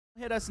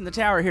Hit us in the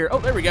tower here. Oh,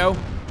 there we go.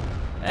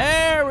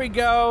 There we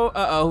go.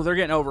 Uh-oh, they're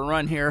getting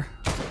overrun here.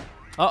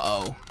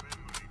 Uh-oh.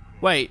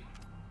 Wait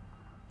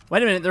a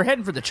minute, they're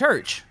heading for the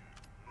church.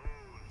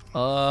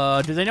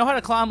 Do they know how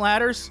to climb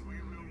ladders?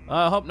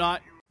 Hope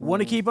not. Want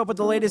to keep up with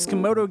the latest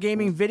Camodo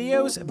gaming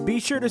videos?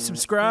 Be sure to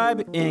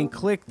subscribe and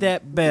click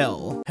that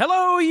bell.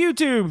 Hello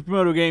YouTube,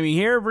 Camodo Gaming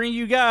here, bringing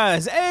you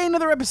guys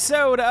another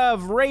episode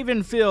of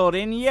Ravenfield.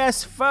 And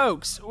yes,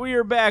 folks, we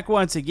are back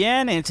once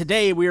again, and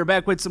today we are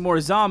back with some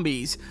more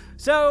zombies.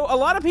 So, a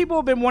lot of people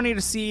have been wanting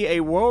to see a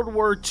World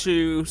War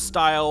II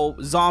style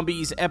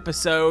zombies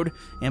episode,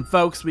 and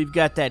folks, we've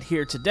got that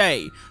here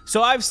today.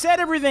 So I've set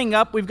everything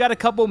up. We've got a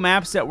couple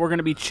maps that we're going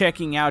to be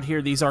checking out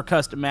here. These are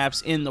custom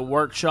maps in the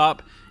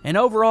workshop, and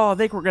overall, I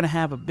think we're going to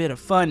have a bit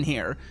of fun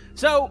here.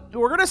 So,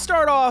 we're going to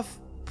start off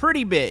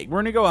pretty big. We're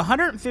going to go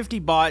 150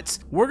 bots.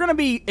 We're going to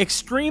be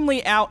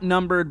extremely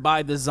outnumbered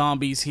by the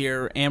zombies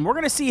here, and we're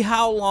going to see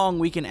how long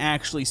we can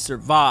actually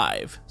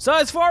survive. So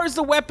as far as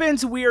the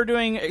weapons, we are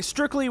doing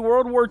strictly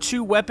World War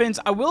II weapons.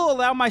 I will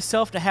allow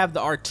myself to have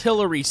the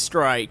artillery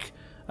strike,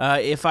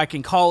 if I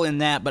can call in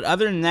that, but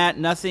other than that,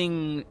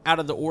 nothing out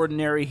of the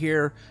ordinary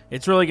here.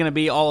 It's really going to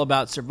be all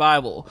about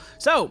survival.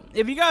 So,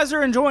 if you guys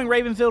are enjoying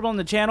Ravenfield on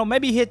the channel,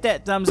 maybe hit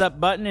that thumbs up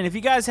button, and if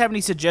you guys have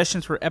any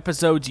suggestions for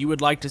episodes you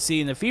would like to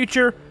see in the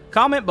future,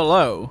 comment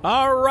below.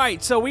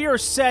 Alright, so we are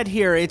set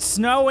here. It's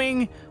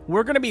snowing.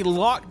 We're going to be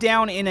locked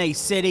down in a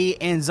city,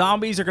 and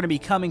zombies are going to be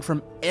coming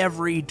from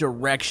every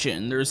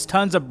direction. There's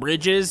tons of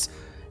bridges,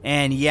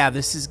 and yeah,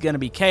 this is going to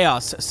be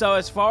chaos. So,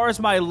 as far as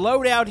my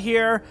loadout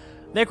here,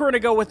 I think we're going to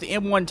go with the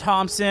M1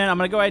 Thompson. I'm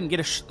going to go ahead and get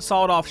a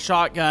sawed-off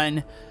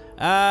shotgun.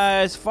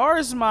 As far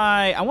as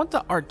I want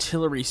the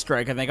artillery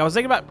strike, I think. I was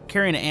thinking about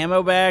carrying an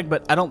ammo bag,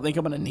 but I don't think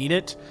I'm going to need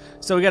it.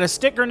 So we got a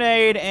stick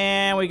grenade,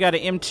 and we got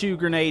an M2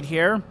 grenade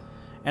here.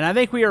 And I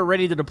think we are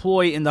ready to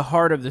deploy in the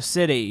heart of the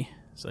city.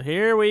 So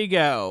here we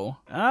go.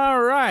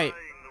 Alright.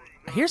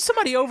 I hear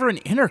somebody over an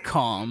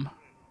intercom.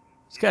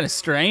 It's kind of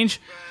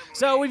strange.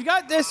 So we've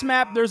got this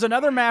map. There's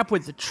another map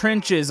with the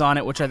trenches on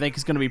it, which I think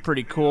is going to be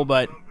pretty cool,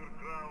 but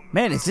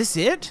man, is this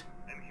it?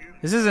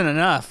 This isn't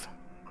enough.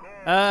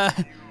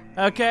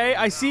 Okay,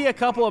 I see a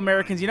couple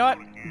Americans. You know what?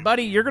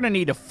 Buddy, you're going to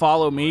need to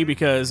follow me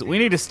because we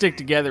need to stick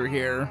together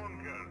here.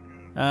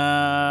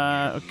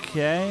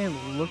 Okay,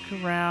 look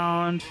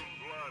around.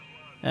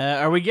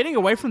 Are we getting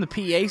away from the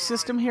PA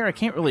system here? I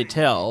can't really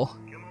tell.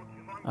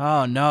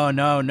 Oh,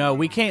 no.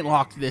 We can't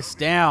lock this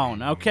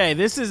down. Okay,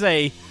 this is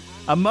a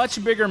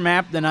much bigger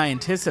map than I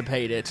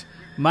anticipated.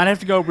 Might have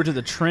to go over to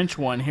the trench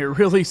one here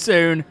really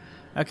soon.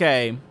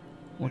 Okay.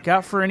 Look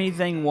out for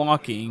anything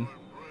walking.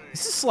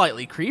 This is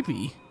slightly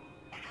creepy.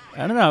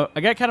 I don't know.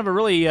 I got kind of a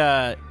really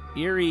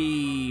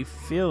eerie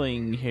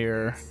feeling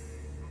here.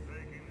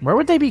 Where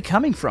would they be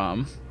coming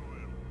from?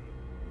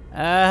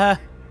 Alright,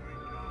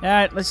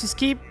 let's just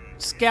keep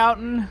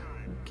scouting.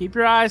 Keep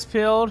your eyes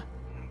peeled.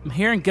 I'm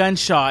hearing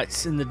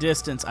gunshots in the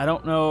distance. I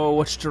don't know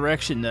which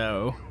direction,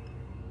 though.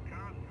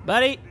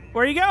 Buddy,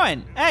 where are you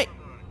going? Hey,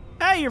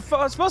 you're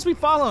supposed to be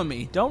following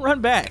me. Don't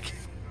run back.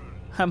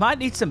 I might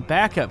need some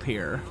backup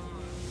here.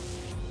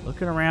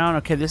 Looking around.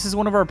 Okay, this is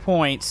one of our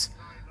points.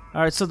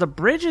 Alright, so the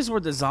bridge is where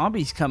the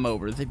zombies come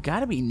over. They've got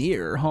to be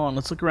near. Hold on,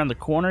 let's look around the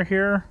corner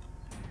here.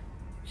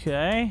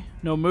 Okay.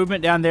 No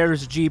movement down there.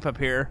 There's a Jeep up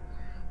here.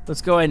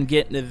 Let's go ahead and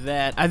get into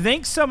that. I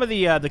think some of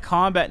the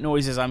combat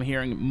noises I'm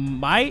hearing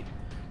might...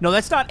 No,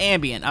 that's not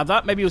ambient. I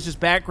thought maybe it was just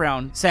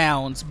background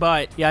sounds,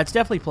 but yeah, it's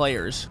definitely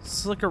players.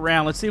 Let's look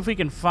around. Let's see if we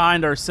can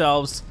find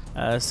ourselves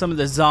some of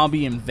the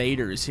zombie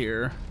invaders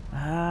here.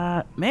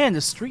 Man,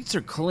 the streets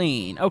are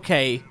clean.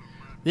 Okay.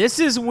 This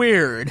is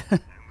weird.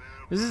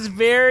 This is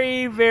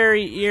very,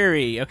 very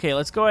eerie. Okay,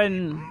 let's go ahead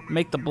and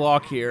make the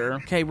block here.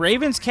 Okay,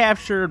 Ravens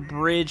captured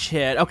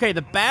bridgehead. Okay,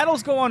 the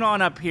battle's going on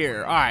up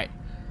here. All right,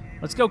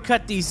 let's go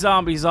cut these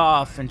zombies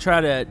off and try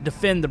to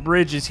defend the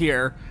bridges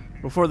here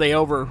before they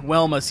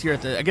overwhelm us here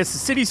at the, I guess, the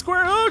city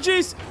square. Oh,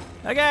 jeez.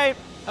 Okay,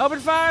 open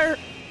fire.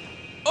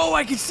 Oh,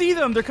 I can see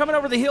them. They're coming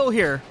over the hill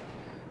here.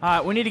 All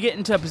right, we need to get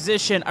into a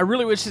position. I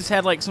really wish this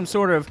had like some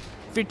sort of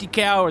 50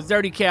 cal or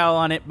 30 cal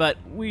on it, but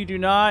we do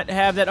not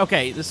have that.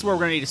 Okay, this is where we're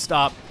going to need to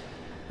stop.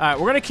 All right,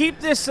 we're going to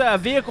keep this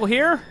vehicle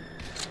here,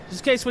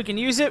 just in case we can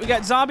use it. We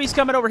got zombies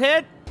coming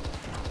overhead.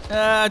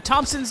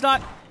 Thompson's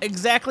not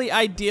exactly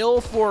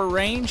ideal for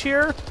range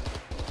here.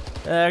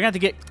 I'm going to have to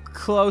get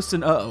close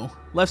and... Uh-oh.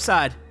 Left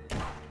side.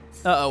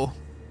 Uh-oh.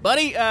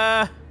 Buddy,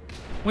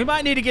 we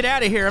might need to get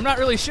out of here. I'm not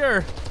really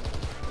sure.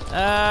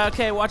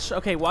 Okay, watch.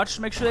 Okay, watch.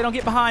 Make sure they don't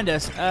get behind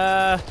us.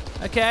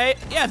 Okay.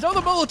 Yeah, throw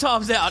the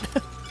Molotovs out.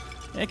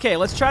 Okay,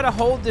 let's try to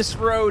hold this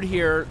road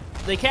here.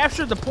 They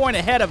captured the point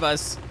ahead of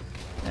us.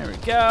 There we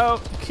go.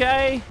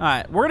 Okay. All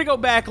right, we're going to go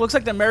back. Looks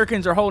like the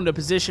Americans are holding a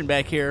position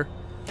back here.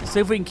 See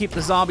if we can keep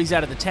the zombies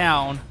out of the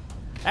town.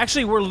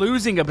 Actually, we're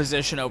losing a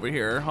position over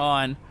here. Hold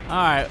on. All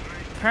right.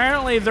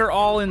 Apparently, they're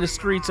all in the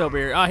streets over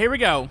here. Oh, here we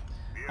go.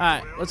 All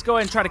right, let's go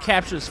ahead and try to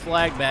capture this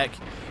flag back.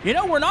 You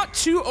know, we're not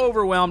too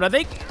overwhelmed. I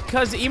think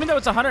because even though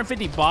it's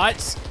 150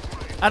 bots,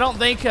 I don't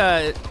think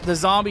the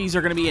zombies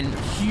are going to be in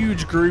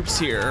huge groups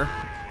here.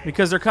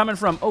 because they're coming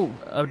from,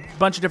 a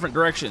bunch of different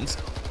directions.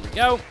 There we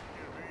go.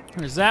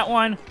 There's that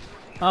one.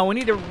 We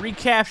need to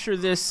recapture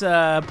this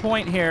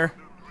point here.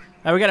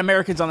 We got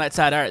Americans on that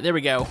side. All right, there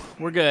we go.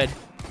 We're good.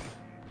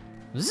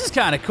 This is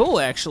kind of cool,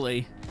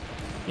 actually.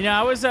 You know,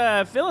 I was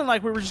feeling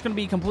like we were just going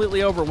to be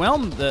completely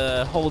overwhelmed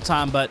the whole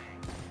time, but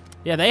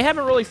yeah, they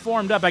haven't really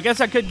formed up. I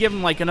guess I could give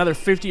them like another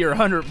 50 or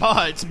 100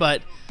 bots,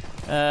 but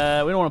we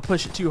don't want to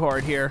push it too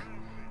hard here.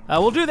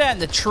 We'll do that in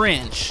the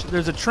trench.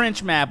 There's a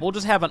trench map. We'll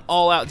just have an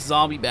all-out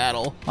zombie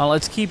battle.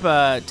 Let's keep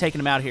taking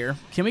them out here.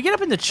 Can we get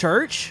up in the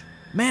church?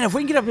 Man, if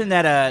we can get up in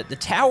that the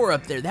tower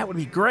up there, that would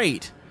be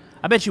great.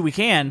 I bet you we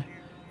can.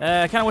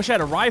 I kind of wish I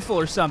had a rifle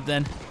or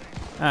something.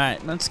 All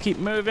right, let's keep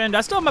moving. Do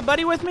I still have my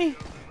buddy with me?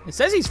 It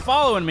says he's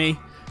following me.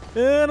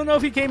 I don't know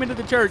if he came into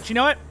the church. You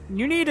know what?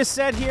 You need to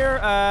set here.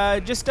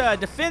 Just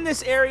defend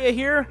this area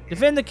here.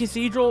 Defend the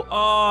cathedral.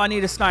 Oh, I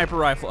need a sniper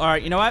rifle. All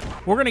right, you know what?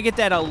 We're going to get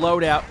that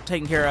loadout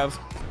taken care of.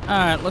 All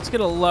right, let's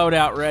get a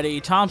loadout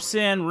ready.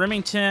 Thompson,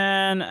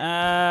 Remington.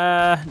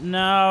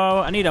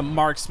 No, I need a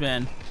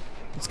marksman.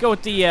 Let's go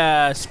with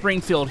the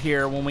Springfield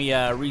here when we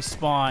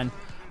respawn.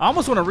 I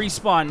almost want to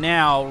respawn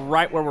now,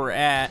 right where we're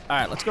at. All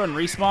right, let's go ahead and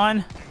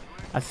respawn.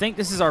 I think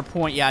this is our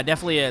point. Yeah, it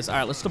definitely is. All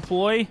right, let's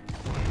deploy.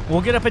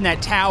 We'll get up in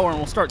that tower and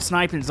we'll start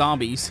sniping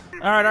zombies.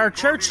 All right, our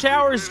church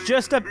tower is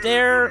just up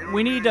there.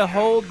 We need to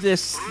hold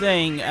this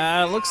thing.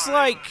 Looks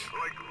like...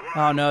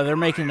 Oh, no, they're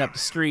making it up the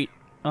street.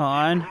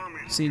 On.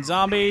 Seen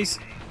zombies.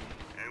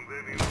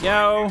 There we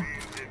go.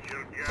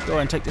 Let's go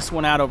ahead and take this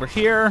one out over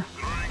here.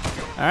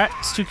 All right,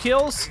 it's 2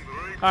 kills.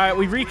 All right,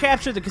 we've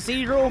recaptured the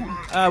cathedral.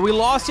 We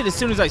lost it as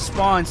soon as I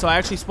spawned, so I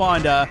actually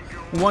spawned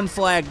 1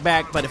 flag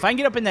back. But if I can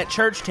get up in that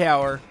church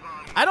tower,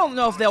 I don't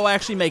know if they'll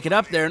actually make it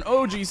up there. And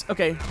oh, geez.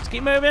 Okay, let's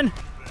keep moving.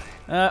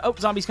 Oh,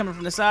 zombies coming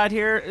from the side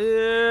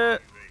here.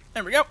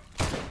 There we go.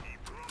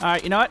 All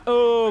right, you know what?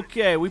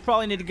 Okay, we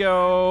probably need to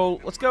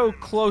go... Let's go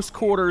close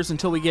quarters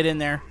until we get in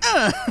there.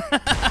 All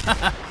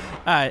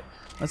right,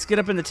 let's get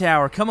up in the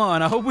tower. Come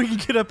on, I hope we can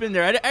get up in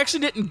there. I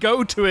actually didn't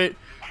go to it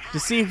to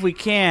see if we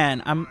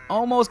can. I'm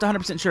almost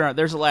 100% sure.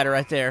 There's a ladder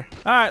right there.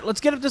 All right, let's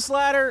get up this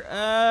ladder.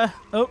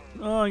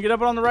 Get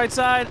up on the right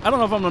side. I don't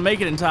know if I'm going to make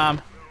it in time.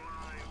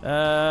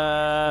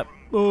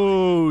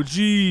 Oh,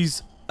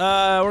 jeez.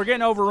 We're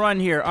getting overrun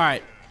here. All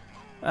right.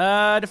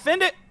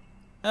 Defend it.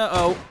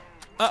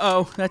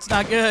 Uh-oh, that's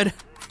not good.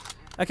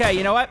 Okay,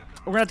 you know what?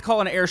 We're going to have to call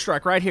in an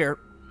airstrike right here.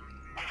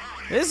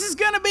 This is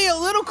going to be a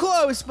little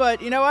close,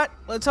 but you know what?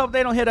 Let's hope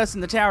they don't hit us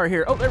in the tower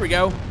here. Oh, there we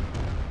go.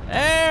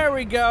 There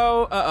we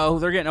go. Uh-oh,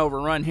 they're getting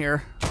overrun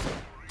here.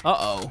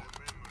 Uh-oh.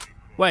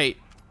 Wait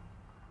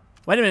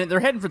a minute, they're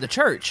heading for the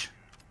church.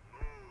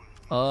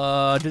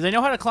 Do they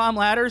know how to climb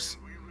ladders?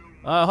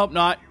 Hope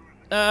not.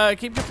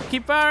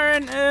 Keep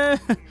firing. I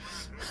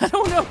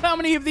don't know how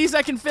many of these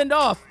I can fend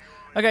off.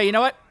 Okay, you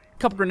know what?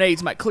 Couple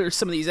grenades might clear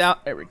some of these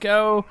out. There we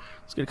go.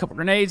 Let's get a couple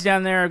grenades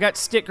down there. I've got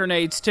stick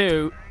grenades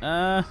too.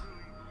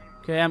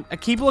 Okay, I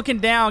keep looking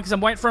down because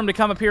I'm waiting for him to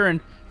come up here and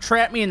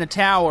trap me in the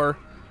tower.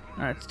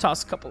 All right, let's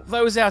toss a couple of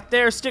those out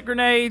there. Stick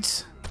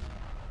grenades.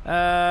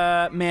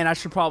 Man, I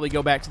should probably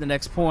go back to the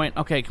next point.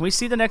 Okay, can we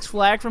see the next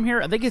flag from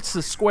here? I think it's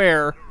the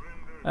square.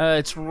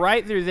 It's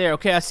right through there.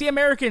 Okay, I see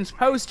Americans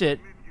posted.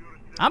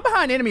 I'm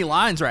behind enemy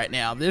lines right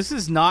now. This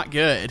is not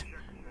good.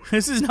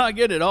 This is not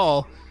good at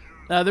all.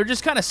 They're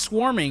just kind of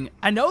swarming.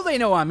 I know they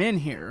know I'm in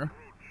here.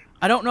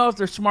 I don't know if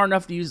they're smart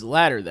enough to use the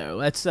ladder, though.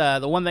 That's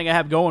the one thing I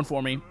have going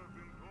for me.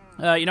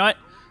 You know what?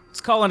 Let's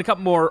call in a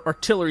couple more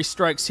artillery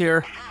strikes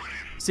here.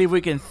 See if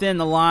we can thin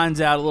the lines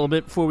out a little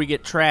bit before we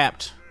get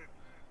trapped.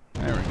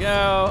 There we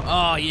go.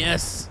 Oh,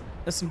 yes.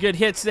 That's some good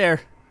hits there.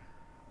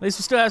 At least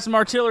we still have some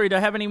artillery. Do I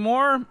have any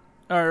more?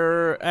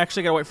 Or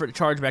actually, gotta wait for it to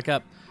charge back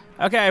up.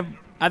 Okay,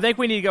 I think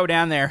we need to go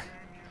down there.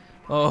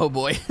 Oh,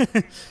 boy.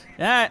 All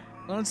right.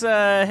 Let's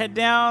head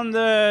down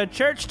the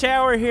church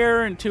tower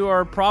here into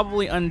our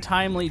probably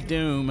untimely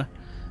doom.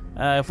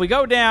 If we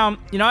go down,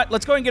 you know what?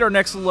 Let's go and get our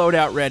next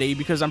loadout ready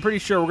because I'm pretty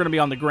sure we're going to be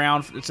on the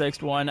ground for this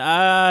next one.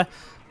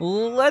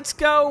 Let's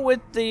go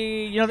with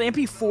the, the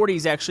MP40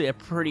 is actually a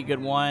pretty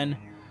good one.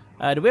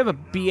 Do we have a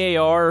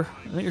BAR?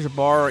 I think there's a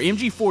bar.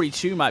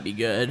 MG42 might be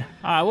good.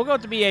 All right, we'll go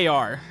with the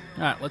BAR.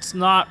 All right, let's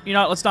not,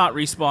 let's not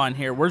respawn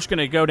here. We're just going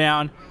to go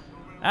down.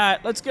 All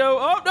right, let's go.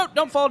 Oh, no,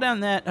 don't fall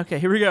down that. Okay,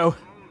 here we go.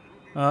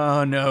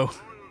 Oh, no.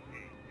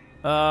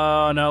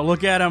 Oh, no.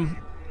 Look at them.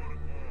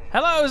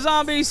 Hello,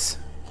 zombies.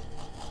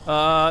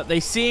 They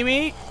see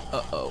me.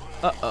 Uh-oh.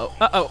 Uh-oh.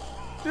 Uh-oh.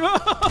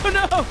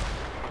 Oh,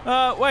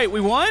 no. Wait,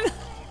 we won?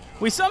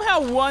 We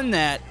somehow won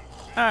that.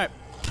 All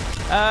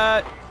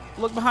right.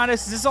 Look behind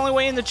us. Is this the only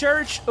way in the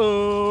church?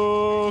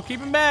 Oh, keep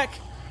him back.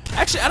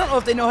 Actually, I don't know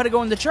if they know how to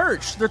go in the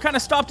church. They're kind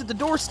of stopped at the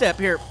doorstep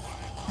here.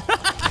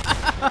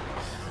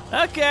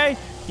 Okay.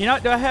 You know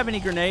what? Do I have any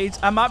grenades?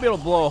 I might be able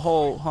to blow a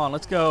hole. Hold on,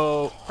 let's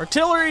go.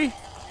 Artillery,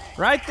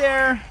 right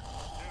there.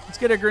 Let's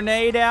get a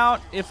grenade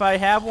out if I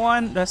have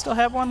one. Do I still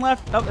have one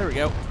left? Oh, there we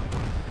go. All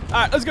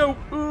right, let's go.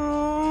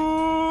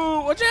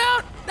 Ooh, watch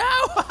out. No.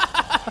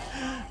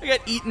 I got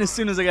eaten as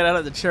soon as I got out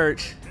of the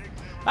church.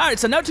 All right,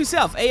 so note to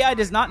self, AI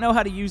does not know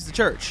how to use the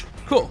church.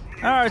 Cool.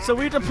 All right, so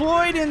we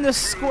deployed in the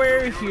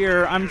square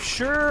here. I'm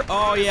sure,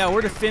 oh yeah,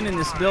 we're defending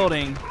this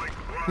building.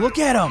 Look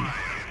at them.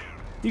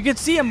 You can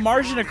see them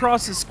marching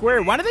across the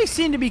square. Why do they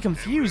seem to be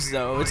confused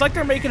though? It's like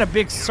they're making a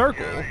big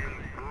circle.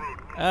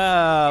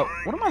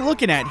 What am I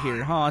looking at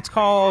here? Huh, it's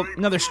called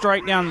another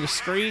strike down the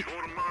street.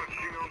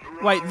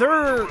 Wait,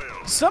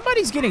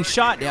 somebody's getting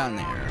shot down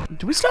there.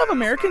 Do we still have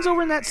Americans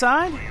over in that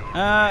side?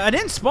 I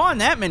didn't spawn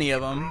that many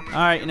of them. All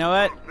right, you know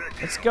what?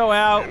 Let's go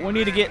out. We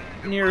need to get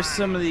near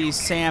some of these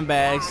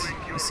sandbags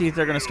and see if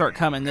they're gonna start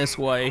coming this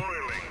way.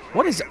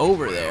 What is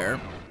over there?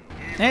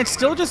 And it's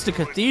still just a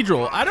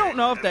cathedral. I don't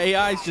know if the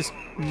AI is just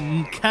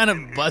kind of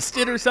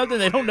busted or something.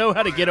 They don't know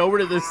how to get over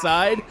to this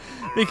side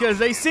because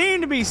they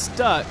seem to be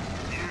stuck.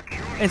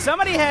 And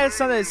somebody has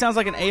something that sounds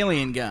like an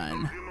alien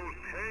gun.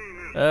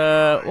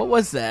 What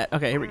was that?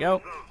 Okay, here we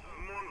go.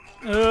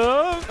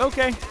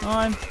 Okay,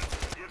 on.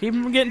 Keep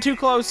them from getting too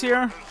close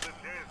here.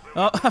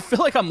 I feel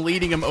like I'm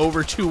leading them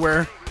over to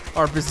where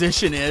our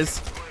position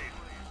is.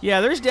 Yeah,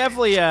 there's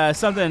definitely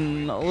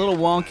something a little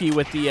wonky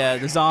with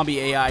the zombie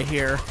AI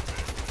here.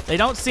 They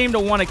don't seem to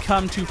want to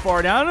come too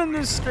far down in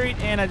the street,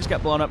 and I just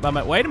got blown up by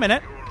my... Wait a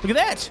minute. Look at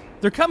that.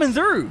 They're coming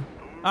through.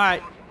 All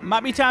right.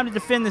 Might be time to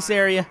defend this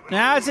area.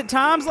 Now, it's at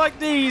times like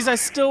these, I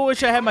still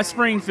wish I had my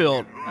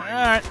Springfield. All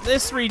right.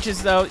 This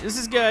reaches, though. This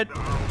is good.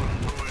 All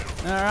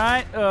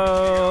right.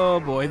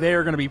 Oh, boy. They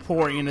are going to be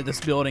pouring into this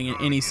building in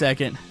any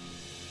second.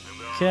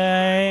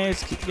 Okay.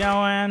 Let's keep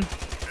going.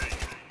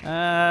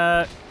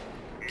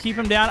 Keep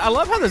them down. I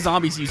love how the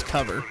zombies use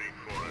cover.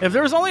 If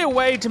there was only a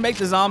way to make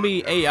the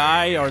zombie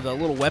AI or the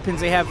little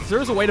weapons they have, if there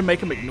was a way to make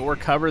them ignore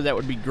cover, that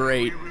would be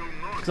great.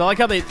 Because I like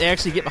how they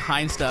actually get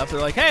behind stuff. They're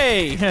like,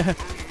 hey,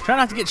 try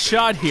not to get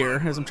shot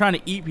here as I'm trying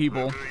to eat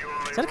people.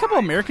 Is that a couple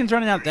Americans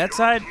running out that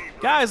side?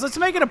 Guys, let's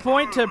make it a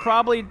point to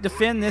probably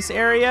defend this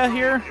area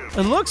here.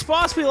 It looks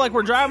possibly like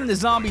we're driving the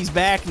zombies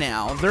back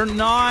now. They're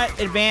not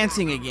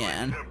advancing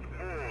again.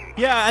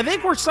 Yeah, I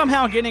think we're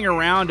somehow getting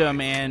around them,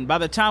 and by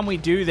the time we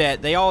do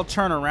that, they all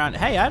turn around.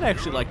 Hey, I'd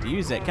actually like to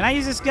use that. Can I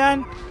use this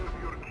gun?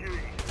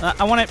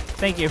 I want it.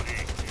 Thank you.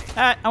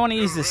 I want to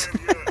use this.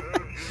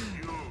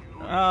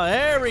 Oh,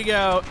 there we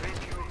go.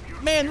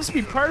 Man, this would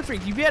be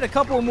perfect. If you had a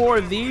couple more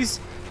of these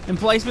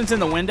emplacements in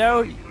the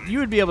window, you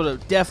would be able to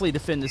definitely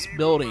defend this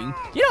building.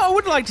 You know, I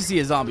would like to see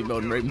a zombie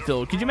mode in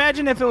Ravenfield. Could you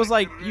imagine if it was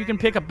like you can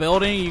pick a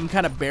building, you can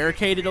kind of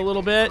barricade it a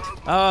little bit?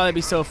 Oh, that'd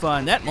be so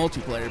fun. That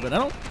multiplayer, but I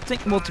don't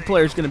think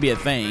multiplayer is going to be a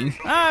thing.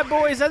 All right,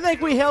 boys, I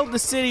think we held the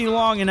city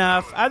long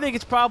enough. I think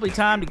it's probably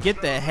time to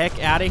get the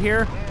heck out of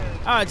here.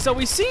 All right, so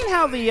we've seen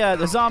how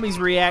the zombies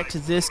react to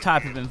this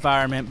type of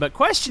environment, but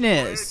question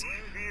is,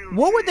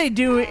 what would they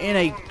do in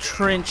a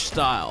trench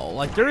style?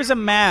 Like, there is a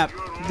map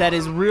that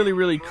is really,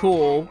 really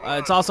cool.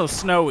 It's also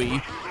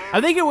snowy.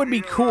 I think it would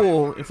be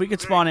cool if we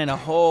could spawn in a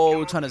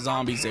whole ton of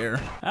zombies there.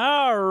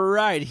 All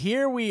right,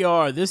 here we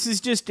are. This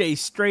is just a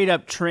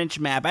straight-up trench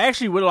map. I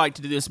actually would like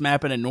to do this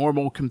map in a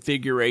normal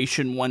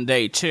configuration one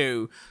day,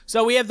 too.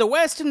 So we have the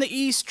west and the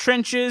east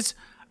trenches.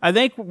 I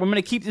think we're going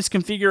to keep this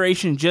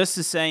configuration just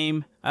the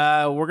same.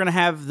 We're going to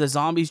have the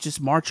zombies just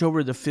march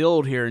over the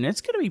field here, and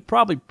it's going to be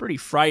probably pretty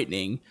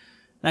frightening.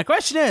 Now, the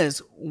question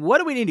is, what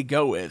do we need to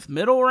go with?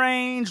 Middle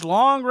range,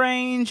 long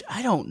range?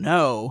 I don't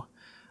know.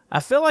 I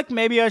feel like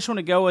maybe I just want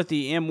to go with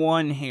the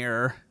M1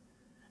 here.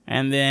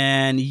 And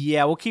then,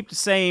 yeah, we'll keep the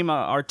same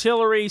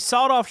artillery,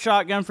 sawed-off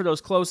shotgun for those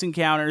close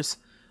encounters.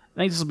 I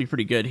think this will be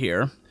pretty good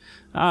here.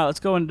 All right, let's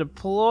go and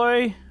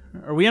deploy.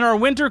 Are we in our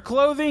winter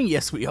clothing?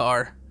 Yes, we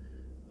are.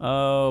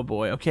 Oh,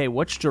 boy. Okay,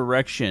 which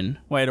direction?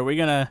 Wait, are we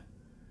going to...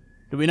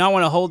 Do we not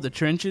want to hold the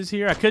trenches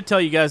here? I could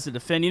tell you guys to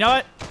defend. You know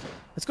what?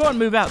 Let's go ahead and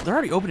move out. They're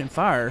already opening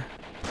fire.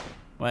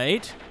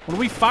 Wait. What are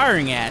we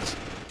firing at?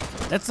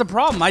 That's the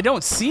problem. I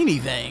don't see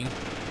anything.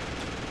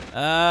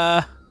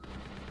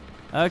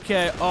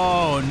 Okay.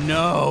 Oh,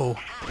 no.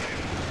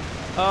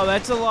 Oh,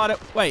 that's a lot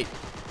of... Wait.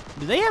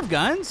 Do they have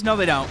guns? No,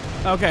 they don't.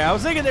 Okay, I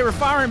was thinking they were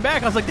firing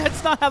back. I was like,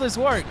 that's not how this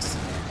works.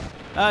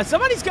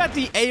 Somebody's got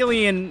the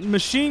alien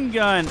machine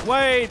gun.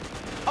 Wait.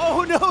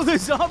 Oh, no. The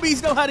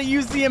zombies know how to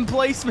use the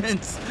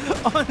emplacements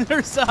on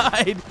their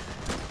side.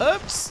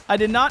 Oops, I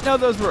did not know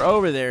those were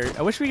over there.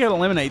 I wish we could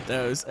eliminate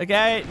those.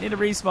 Okay, need to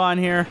respawn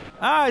here.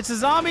 All right, so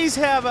zombies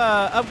have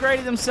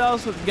upgraded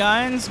themselves with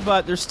guns,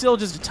 but there's still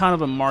just a ton of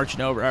them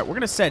marching over. All right, we're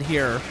going to set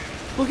here.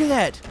 Look at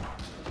that.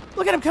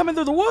 Look at them coming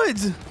through the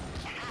woods.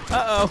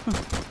 Uh-oh.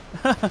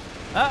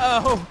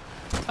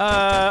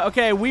 Uh-oh.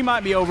 Okay, we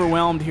might be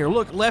overwhelmed here.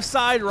 Look, left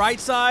side, right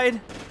side.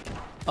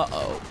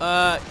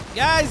 Uh-oh.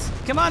 Guys,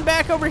 come on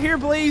back over here,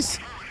 please.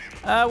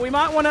 We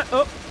might want to...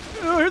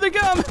 Oh, here they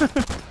come.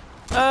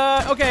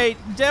 Okay,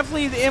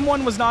 definitely the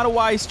M1 was not a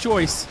wise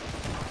choice.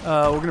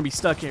 We're gonna be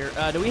stuck here.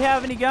 Do we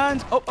have any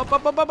guns? Oh,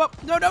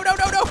 up. No.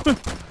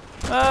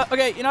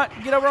 Okay, you know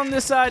what? Get over on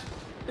this side.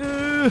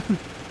 How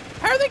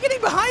are they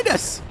getting behind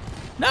us?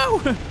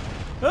 No.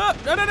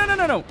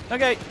 No.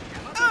 Okay.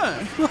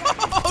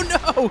 Oh,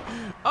 no.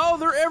 Oh,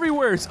 they're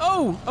everywhere.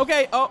 Oh,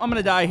 okay. Oh, I'm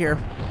gonna die here.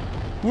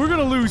 We're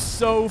gonna lose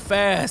so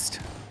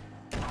fast.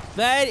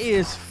 That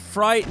is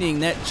frightening,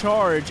 that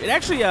charge. It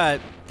actually,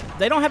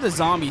 they don't have the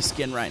zombie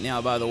skin right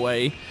now, by the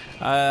way.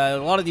 A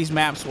lot of these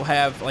maps will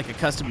have like a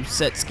custom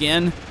set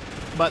skin,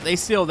 but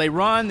they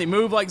run, they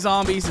move like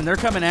zombies, and they're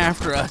coming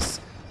after us.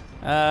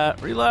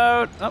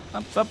 Reload.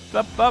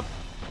 Up.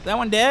 That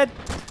one dead?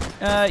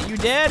 You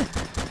dead?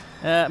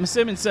 I'm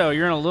assuming so.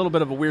 You're in a little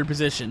bit of a weird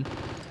position.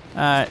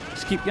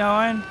 Just keep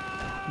going.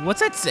 What's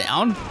that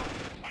sound?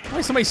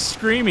 Like somebody's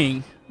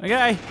screaming.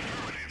 Okay.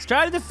 Let's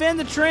try to defend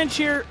the trench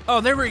here.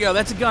 Oh, there we go.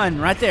 That's a gun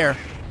right there.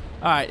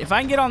 All right. If I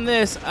can get on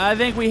this, I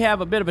think we have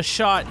a bit of a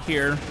shot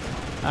here.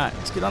 All right.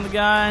 Let's get on the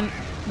gun.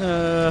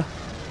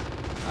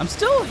 I'm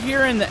still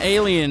hearing the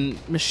alien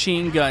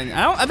machine gun.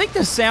 I think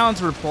the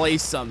sounds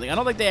replaced something. I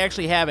don't think they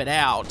actually have it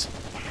out.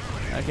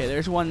 Okay,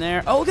 there's one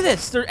there. Oh, look at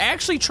this. They're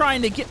actually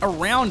trying to get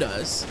around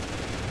us.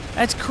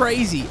 That's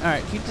crazy. All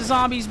right, keep the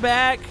zombies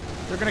back.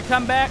 They're going to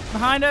come back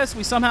behind us.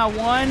 We somehow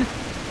won.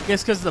 I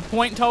guess because of the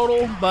point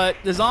total, but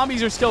the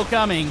zombies are still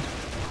coming.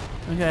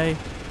 Okay.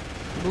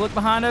 Look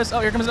behind us. Oh,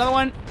 here comes another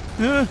one.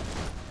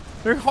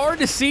 They're hard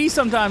to see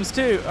sometimes,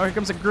 too. Oh, here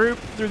comes a group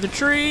through the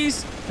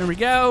trees. There we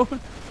go.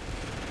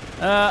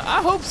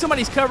 I hope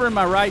somebody's covering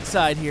my right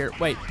side here.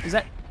 Wait, is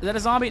that a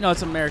zombie? No,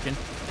 it's an American.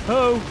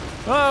 Oh,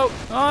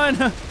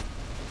 on.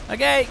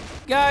 Okay,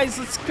 guys,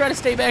 let's try to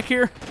stay back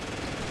here.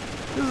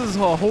 This is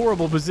a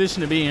horrible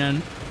position to be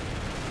in.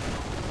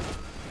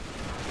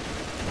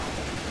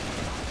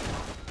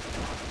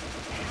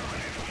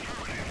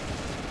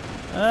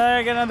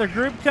 I got another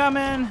group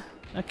coming.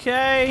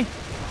 Okay.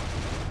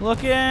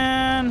 Looking.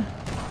 Now,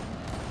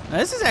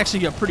 this is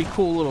actually a pretty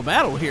cool little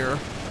battle here.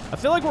 I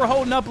feel like we're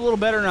holding up a little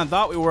better than I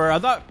thought we were. I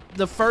thought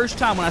the first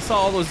time when I saw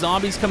all those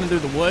zombies coming through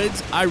the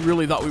woods, I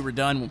really thought we were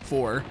done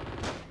before.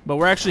 But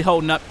we're actually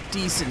holding up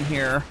decent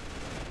here.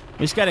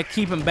 We just got to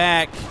keep them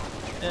back.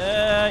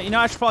 You know,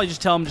 I should probably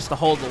just tell them just to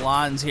hold the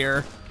lines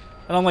here.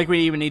 I don't think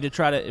we even need to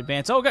try to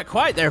advance. Oh, it got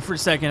quiet there for a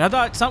second. I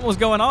thought something was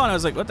going on. I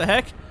was like, what the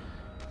heck?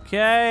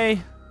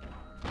 Okay.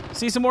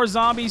 See some more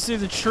zombies through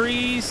the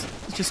trees.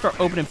 Let's just start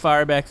opening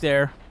fire back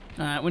there.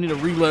 All right, we need to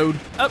reload.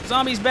 Oh,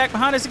 zombies back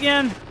behind us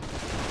again.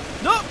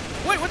 No!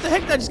 Wait, what the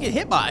heck did I just get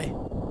hit by?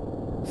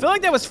 I feel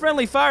like that was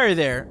friendly fire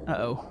there.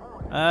 Uh-oh.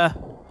 Are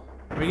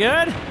we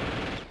good?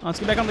 Let's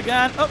get back on the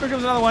gun. Oh, here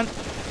comes another one.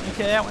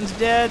 Okay, that one's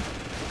dead.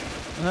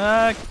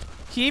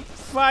 Keep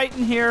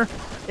fighting here.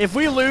 If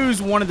we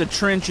lose one of the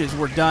trenches,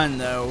 we're done,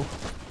 though.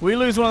 We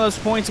lose one of those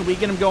points and we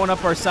get them going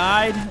up our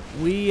side.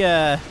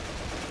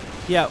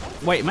 Yeah,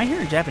 wait, am I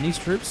hearing Japanese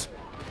troops?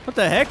 What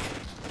the heck?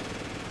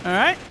 All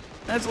right,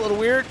 that's a little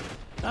weird.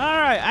 All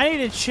right, I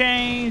need to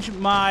change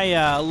my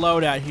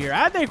loadout here.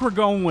 I think we're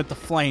going with the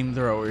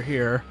flamethrower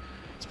here.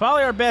 It's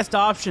probably our best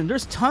option.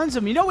 There's tons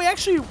of them. You know,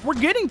 we're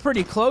getting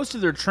pretty close to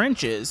their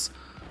trenches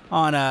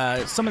on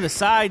some of the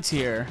sides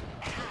here.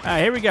 All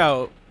right, here we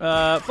go.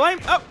 Flame.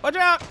 Oh, watch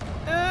out.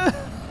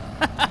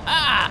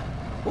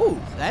 Ooh,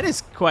 that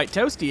is quite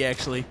toasty,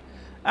 actually.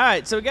 All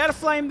right, so we got a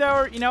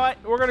flamethrower. You know what?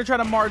 We're going to try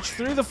to march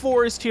through the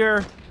forest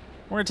here.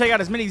 We're going to take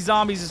out as many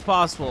zombies as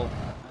possible.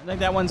 I think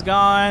that one's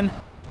gone.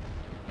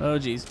 Oh,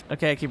 geez.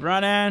 Okay, keep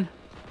running.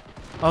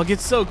 Oh, it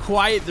gets so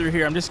quiet through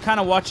here. I'm just kind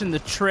of watching the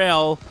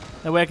trail.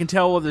 That way I can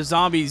tell where the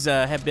zombies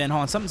have been.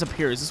 Hold on, something's up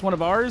here. Is this one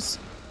of ours?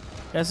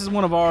 Yeah, this is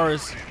one of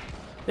ours.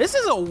 This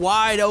is a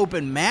wide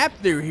open map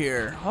through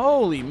here.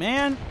 Holy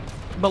man.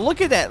 But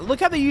look at that. Look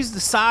how they use the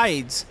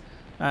sides.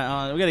 We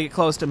got to get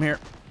close to them here.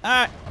 All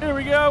right, here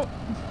we go.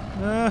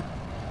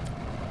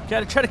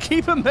 Got to try to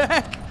keep them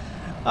back.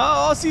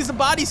 Oh, I see some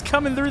bodies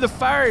coming through the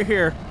fire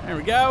here. There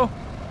we go.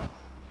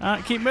 All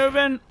right, keep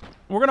moving.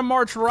 We're going to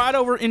march right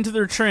over into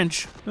their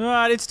trench. All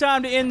right, it's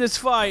time to end this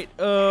fight.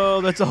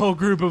 Oh, that's a whole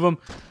group of them.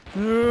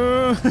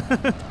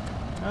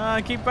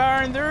 Keep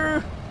firing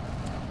through.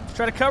 Let's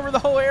try to cover the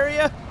whole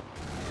area.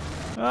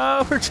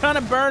 Oh, we're trying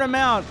to burn them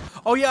out.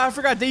 Oh, yeah, I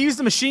forgot. They use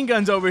the machine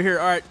guns over here.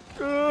 All right.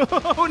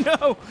 Oh,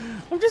 no.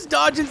 I'm just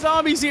dodging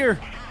zombies here.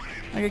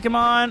 Okay, come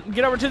on.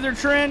 Get over to their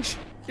trench.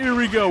 Here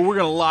we go. We're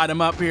going to light them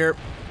up here.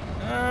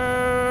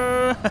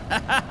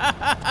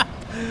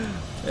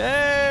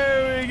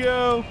 There we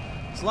go.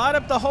 Let's light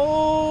up the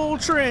whole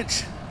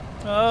trench.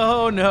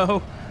 Oh,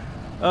 no.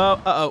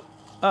 Uh-oh.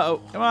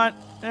 Uh-oh. Come on.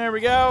 There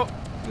we go.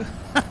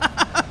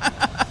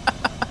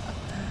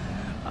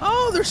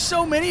 Oh, there's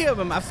so many of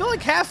them. I feel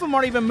like half of them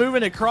aren't even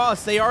moving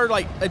across. They are,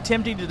 like,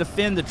 attempting to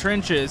defend the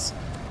trenches.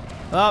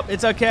 Oh,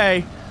 it's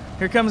okay.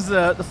 Here comes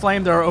the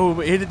flamethrower. Oh,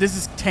 this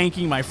is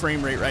tanking my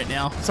frame rate right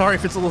now. Sorry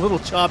if it's a little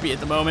choppy at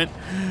the moment.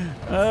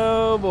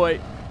 Oh, boy.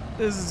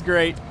 This is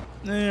great.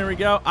 There we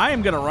go. I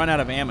am going to run out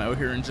of ammo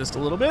here in just a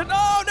little bit.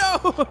 Oh,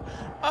 no!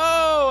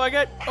 Oh, I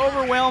got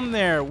overwhelmed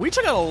there. We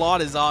took out a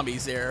lot of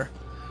zombies there.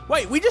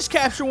 Wait, we just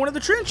captured one of the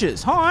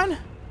trenches. Hold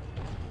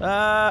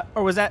on.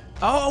 Or was that...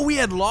 Oh, we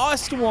had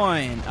lost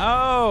one.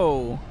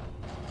 Oh.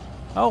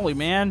 Holy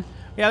man.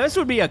 Yeah, this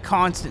would be a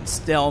constant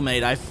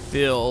stalemate, I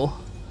feel.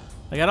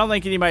 Like, I don't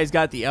think anybody's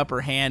got the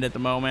upper hand at the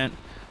moment.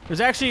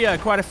 There's actually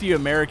quite a few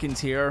Americans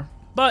here.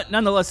 But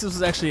nonetheless, this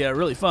was actually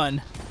really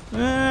fun.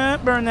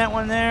 Burn that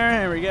one there.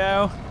 There we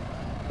go.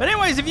 But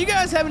anyways, if you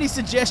guys have any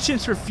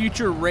suggestions for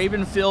future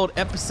Ravenfield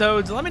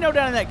episodes, let me know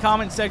down in that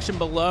comment section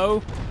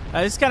below.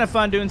 It's kind of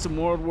fun doing some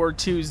World War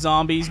II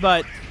zombies,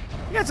 but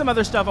I got some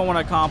other stuff I want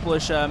to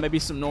accomplish, maybe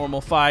some normal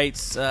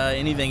fights,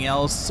 anything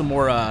else, some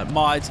more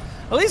mods.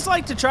 At least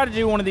like to try to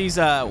do one of these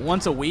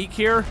once a week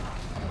here.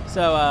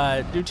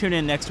 So do tune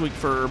in next week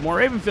for more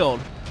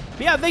Ravenfield.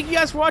 But yeah, thank you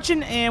guys for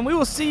watching, and we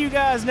will see you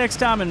guys next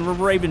time in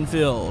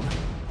Ravenfield.